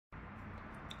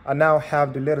I now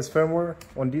have the latest firmware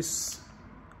on this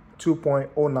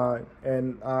 2.09,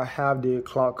 and I have the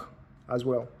clock as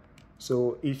well.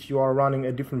 So if you are running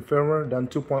a different firmware than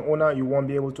 2.09, you won't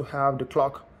be able to have the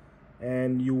clock,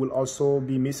 and you will also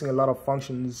be missing a lot of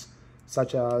functions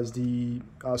such as the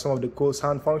some of the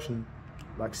cosine function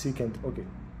like secant. Okay,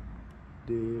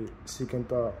 the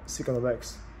secant of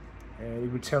x, and it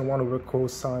return 1 over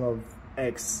cosine of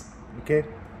x. Okay,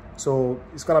 so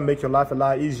it's gonna make your life a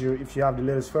lot easier if you have the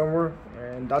latest firmware,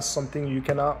 and that's something you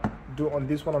cannot do on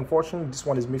this one. Unfortunately, this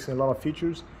one is missing a lot of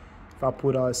features. If I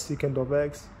put secant of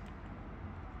x,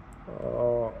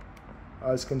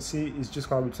 as you can see, it's just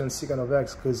gonna return secant of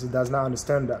x because it does not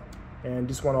understand that. And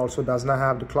this one also does not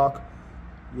have the clock.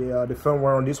 Yeah, the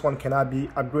firmware on this one cannot be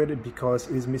upgraded because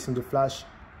it is missing the flash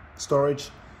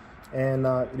storage, and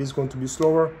it is going to be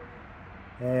slower.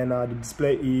 And the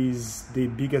display is the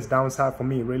biggest downside for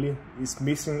me. Really, it's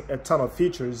missing a ton of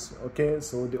features. Okay,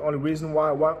 so the only reason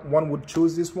why one would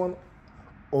choose this one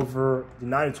over the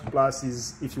 92 Plus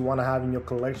is if you want to have in your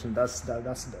collection. That's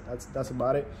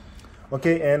about it.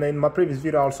 Okay, and in my previous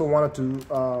video, I also wanted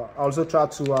to also try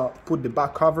to put the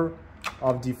back cover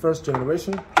of the first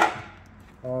generation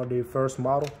or the first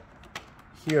model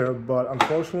here, but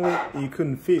unfortunately it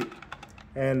couldn't fit.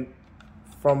 And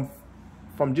from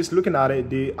just looking at it,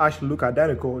 they actually look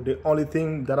identical. The only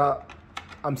thing that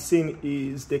I'm seeing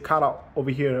is the cutout over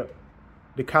here,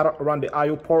 the cutout around the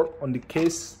I/O port on the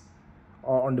case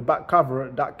or on the back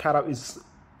cover. That cutout is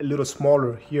a little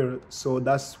smaller here, so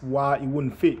that's why it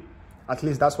wouldn't fit. At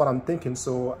least that's what I'm thinking.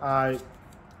 So I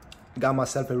got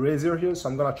myself a razor here, so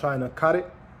I'm gonna try and cut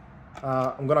it.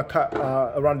 I'm gonna cut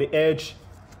around the edge.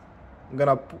 I'm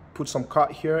gonna put some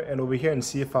cut here and over here and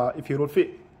see if it will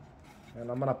fit. And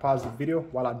I'm gonna pause the video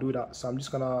while I do that. So I'm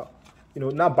just gonna, you know,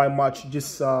 not by much,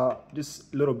 just a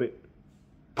little bit.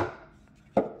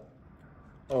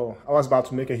 Oh, I was about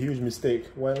to make a huge mistake.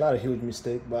 Well, not a huge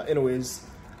mistake, but anyways,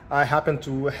 I happen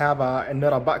to have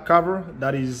another back cover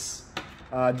that is.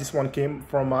 This one came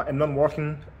from a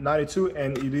non-working 92,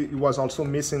 and it was also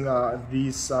missing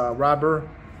this rubber,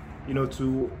 you know,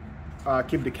 to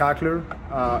keep the calculator,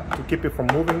 to keep it from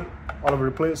moving all over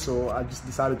the place. So I just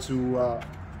decided to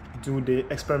do the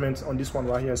experiment on this one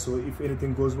right here. So if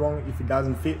anything goes wrong, if it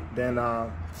doesn't fit, then I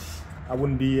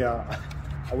wouldn't be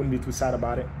too sad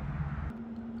about it.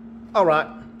 All right,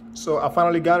 so I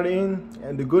finally got it in,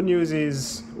 and the good news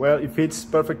is, well, it fits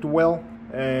perfectly well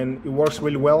and it works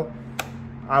really well.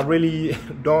 I really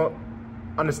don't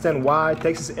understand why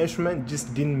Texas Instruments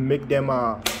just didn't make them,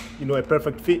 you know, a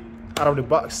perfect fit out of the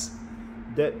box.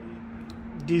 That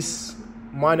this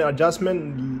minor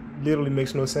adjustment literally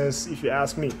makes no sense if you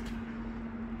ask me.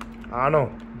 I don't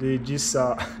know. They just,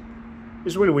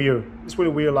 it's really weird. It's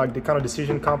really weird, like the kind of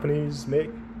decision companies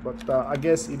make. But I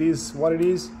guess it is what it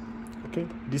is. Okay,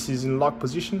 this is in lock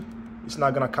position. It's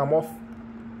not gonna come off,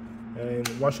 and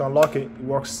once you unlock it, it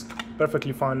works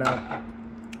perfectly fine now.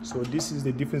 So this is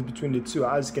the difference between the two.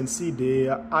 As you can see,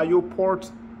 the I/O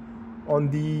port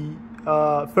on the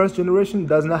first generation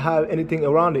does not have anything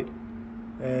around it,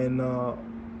 and the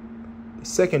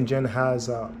second gen has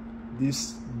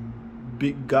this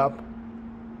big gap.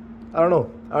 I don't know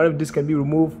if this can be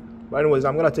removed, but anyways,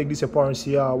 I'm gonna take this apart and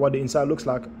see what the inside looks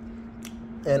like.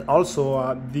 And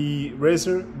also the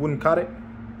razor wouldn't cut it,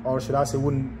 or should I say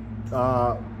wouldn't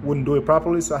do it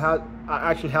properly. So I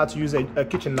actually had to use a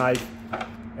kitchen knife.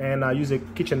 And I use a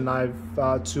kitchen knife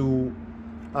to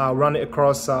run it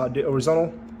across the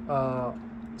horizontal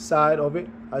side of it.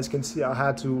 As you can see, I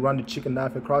had to run the chicken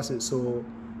knife across it, so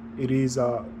it is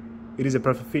a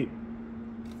perfect fit.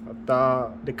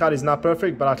 But, the cut is not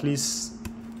perfect, but at least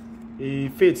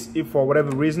it fits. If for whatever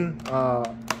reason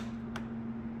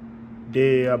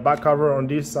the back cover on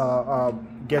this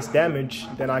gets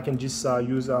damaged, then I can just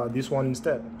use this one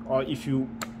instead. Or if you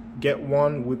get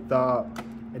one with a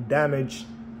damage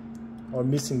or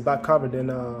missing back cover, then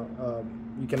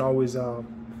you can always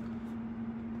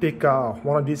pick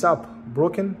one of these up,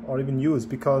 broken or even used,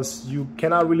 because you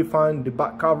cannot really find the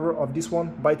back cover of this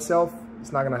one by itself.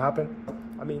 It's not gonna happen.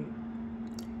 I mean,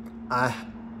 I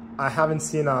haven't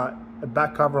seen a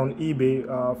back cover on eBay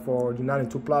for the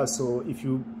 92 Plus. So if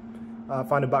you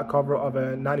find a back cover of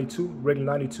a 92,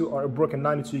 regular 92, or a broken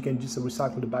 92, you can just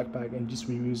recycle the backpack and just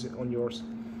reuse it on yours.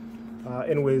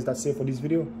 Anyways, that's it for this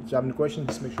video. If you have any questions,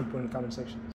 just make sure to put in the comment section.